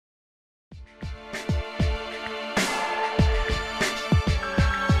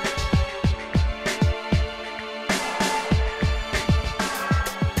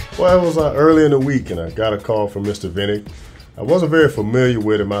Well, it was early in the week, and I got a call from Mr. Vinik. I wasn't very familiar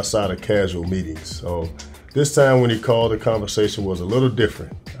with him outside of casual meetings, so this time when he called, the conversation was a little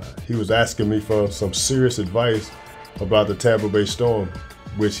different. He was asking me for some serious advice about the Tampa Bay Storm,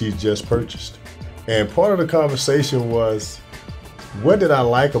 which he just purchased. And part of the conversation was, what did I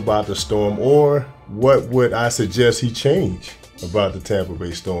like about the Storm, or what would I suggest he change about the Tampa Bay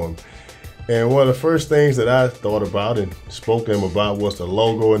Storm? And one of the first things that I thought about and spoke to him about was the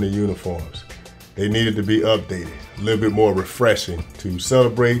logo and the uniforms. They needed to be updated, a little bit more refreshing to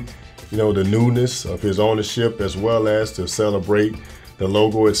celebrate, the newness of his ownership, as well as to celebrate the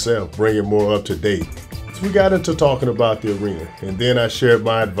logo itself, bring it more up to date. So we got into talking about the arena, and then I shared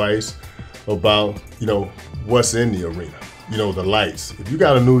my advice about, what's in the arena. The lights. If you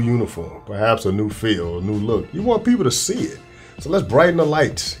got a new uniform, perhaps a new feel, a new look, you want people to see it. So let's brighten the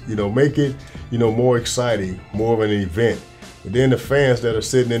lights, make it, more exciting, more of an event. But then the fans that are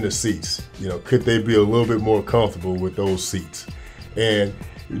sitting in the seats, could they be a little bit more comfortable with those seats? And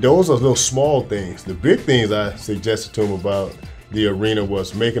those are those small things. The big things I suggested to him about the arena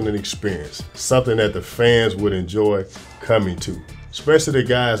was making an experience, something that the fans would enjoy coming to, especially the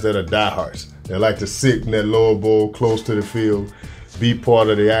guys that are diehards. They like to sit in that lower bowl close to the field, be part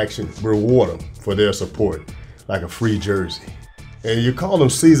of the action, reward them for their support, like a free jersey. And you call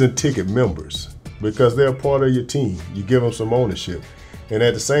them season ticket members because they're a part of your team. You give them some ownership. And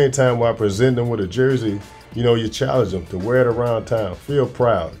at the same time, while presenting them with a jersey, you challenge them to wear it around town, feel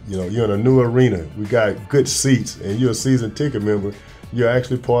proud. You're in a new arena, we got good seats, and you're a season ticket member, you're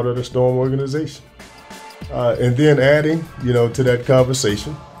actually part of the Storm organization. And then adding, to that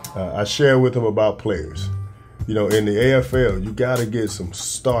conversation, I share with them about players. In the AFL, you got to get some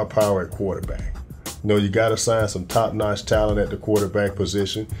star power at quarterback. You got to sign some top-notch talent at the quarterback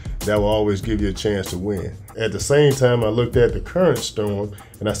position. That will always give you a chance to win. At the same time, I looked at the current Storm,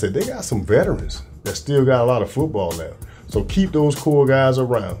 and I said, they got some veterans that still got a lot of football left. So keep those core guys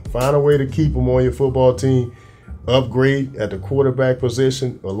around. Find a way to keep them on your football team. Upgrade at the quarterback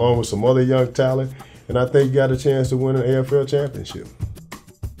position, along with some other young talent, and I think you got a chance to win an AFL championship.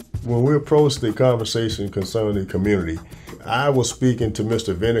 When we approached the conversation concerning the community, I was speaking to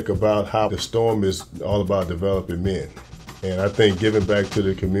Mr. Vinik about how the Storm is all about developing men. And I think giving back to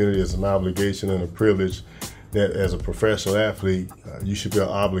the community is an obligation and a privilege that as a professional athlete, you should be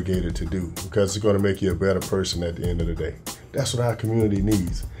obligated to do, because it's going to make you a better person at the end of the day. That's what our community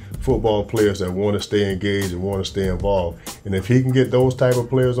needs. Football players that want to stay engaged and want to stay involved. And if he can get those type of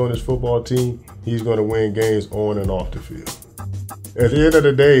players on his football team, he's going to win games on and off the field. At the end of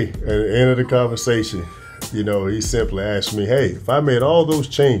the day, at the end of the conversation, he simply asked me, hey, if I made all those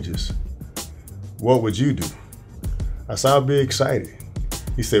changes, what would you do? I said, I'd be excited.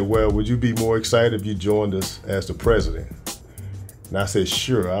 He said, well, would you be more excited if you joined us as the president? And I said,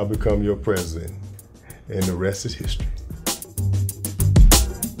 sure, I'll become your president. And the rest is history.